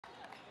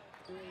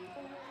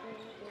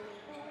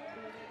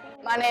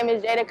My name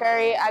is Jayda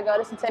Curry. I go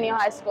to Centennial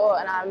High School,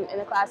 and I'm in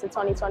the class of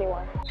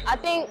 2021. I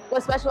think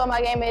what's special about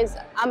my game is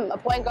I'm a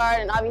point guard,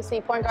 and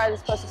obviously point guard is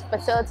supposed to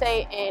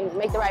facilitate and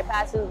make the right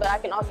passes, but I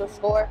can also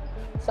score.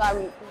 So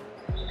I'm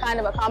kind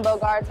of a combo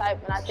guard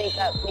type, and I think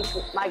that makes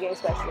my game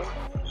special.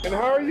 And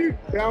how are you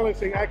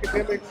balancing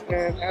academics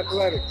and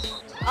athletics?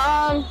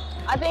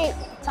 I think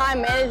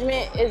time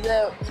management is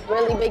a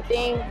really big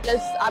thing.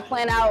 I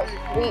plan out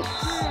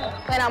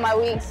my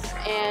weeks,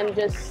 and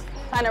just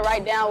kind of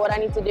write down what I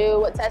need to do,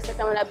 what tests are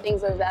coming up,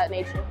 things of that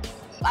nature.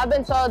 I've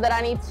been told that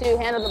I need to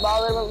handle the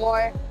ball a little bit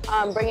more,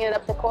 bringing it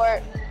up the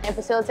court and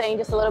facilitating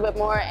just a little bit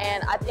more.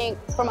 And I think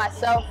for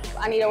myself,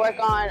 I need to work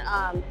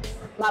on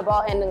my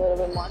ball handling a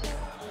little bit more.